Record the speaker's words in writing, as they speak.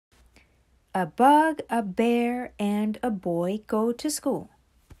A bug, a bear, and a boy go to school.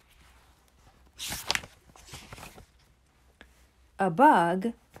 A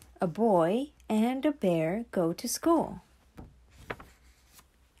bug, a boy, and a bear go to school.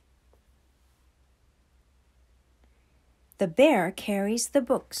 The bear carries the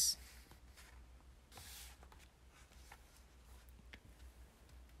books.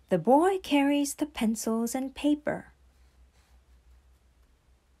 The boy carries the pencils and paper.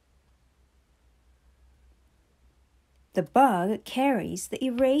 The bug carries the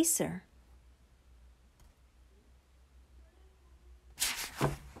eraser.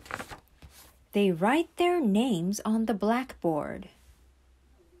 They write their names on the blackboard.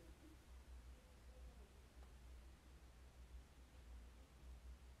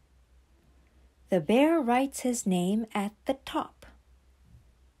 The bear writes his name at the top.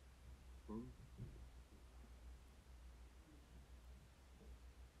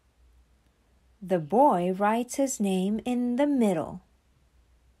 The boy writes his name in the middle.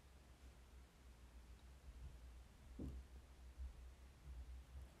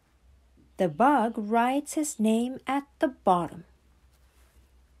 The bug writes his name at the bottom.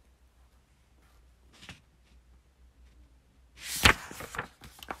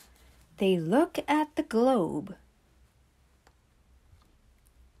 They look at the globe.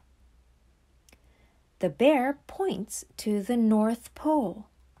 The bear points to the North Pole.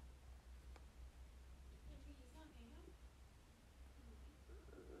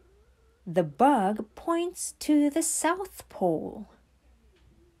 The bug points to the South Pole.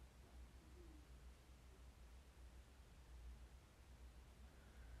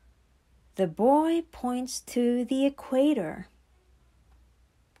 The boy points to the equator.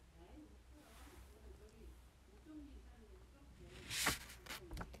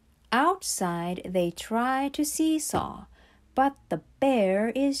 Outside, they try to seesaw, but the bear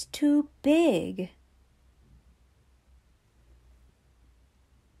is too big.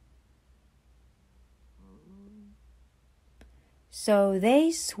 So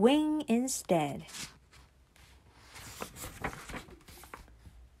they swing instead.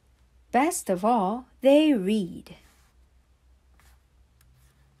 Best of all, they read.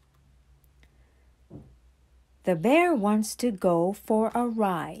 The bear wants to go for a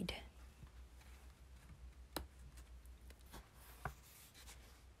ride.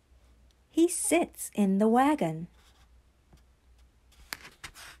 He sits in the wagon.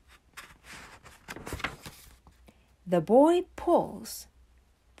 The boy pulls.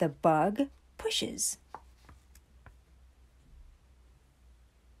 The bug pushes.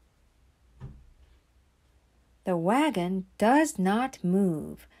 The wagon does not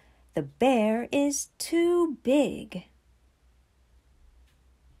move. The bear is too big.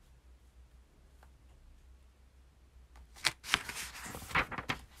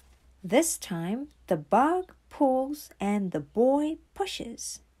 This time, the bug pulls and the boy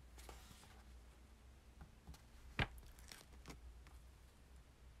pushes.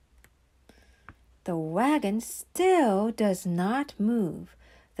 The wagon still does not move.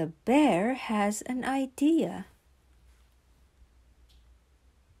 The bear has an idea.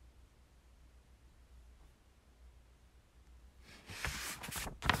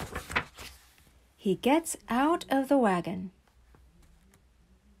 He gets out of the wagon.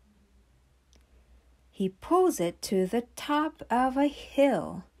 He pulls it to the top of a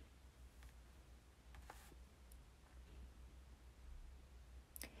hill.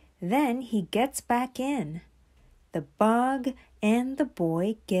 Then he gets back in. The bug and the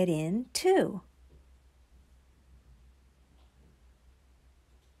boy get in too.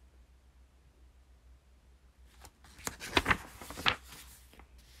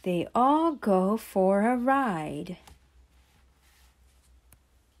 They all go for a ride.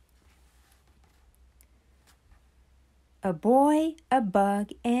 A boy, a bug,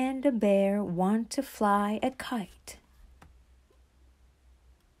 and a bear want to fly a kite.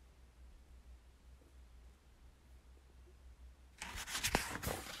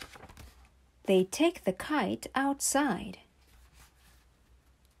 They take the kite outside.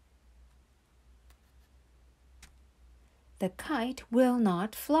 The kite will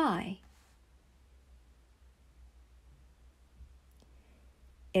not fly.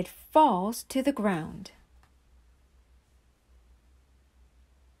 It falls to the ground.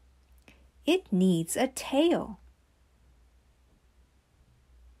 It needs a tail.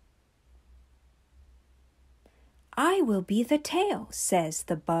 I will be the tail, says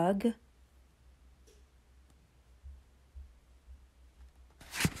the bug.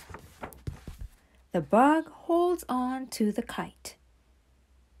 The bug holds on to the kite.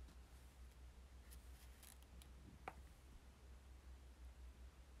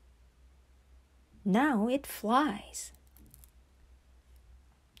 Now it flies.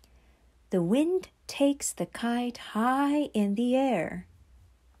 The wind takes the kite high in the air.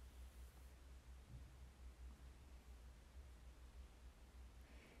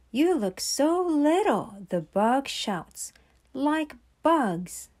 You look so little, the bug shouts, like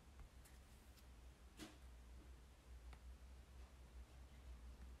bugs.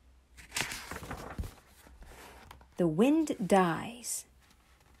 The wind dies.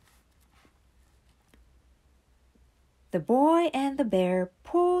 The boy and the bear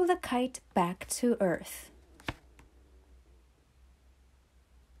pull the kite back to earth.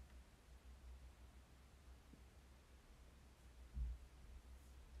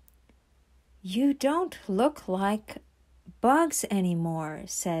 You don't look like bugs anymore,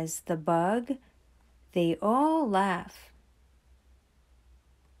 says the bug. They all laugh.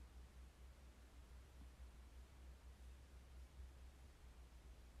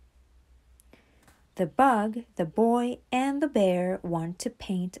 The bug, the boy, and the bear want to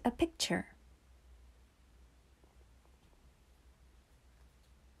paint a picture.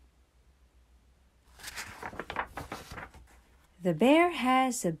 The bear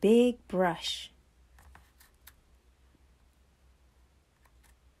has a big brush.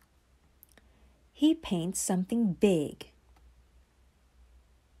 He paints something big.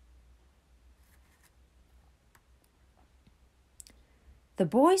 The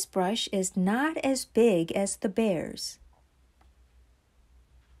boy's brush is not as big as the bear's.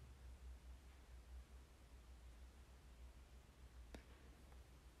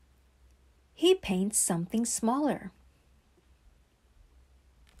 He paints something smaller.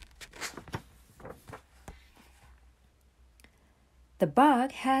 The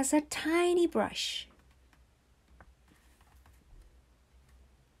bug has a tiny brush.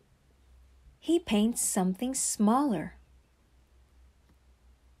 He paints something smaller.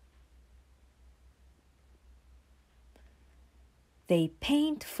 They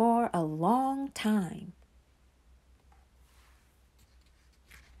paint for a long time.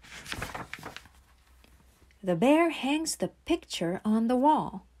 The bear hangs the picture on the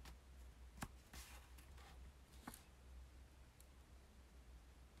wall.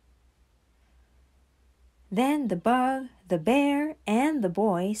 Then the bug, the bear, and the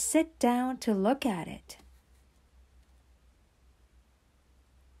boy sit down to look at it.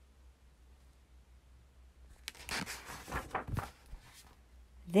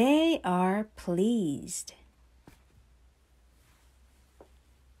 They are pleased.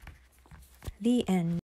 The end.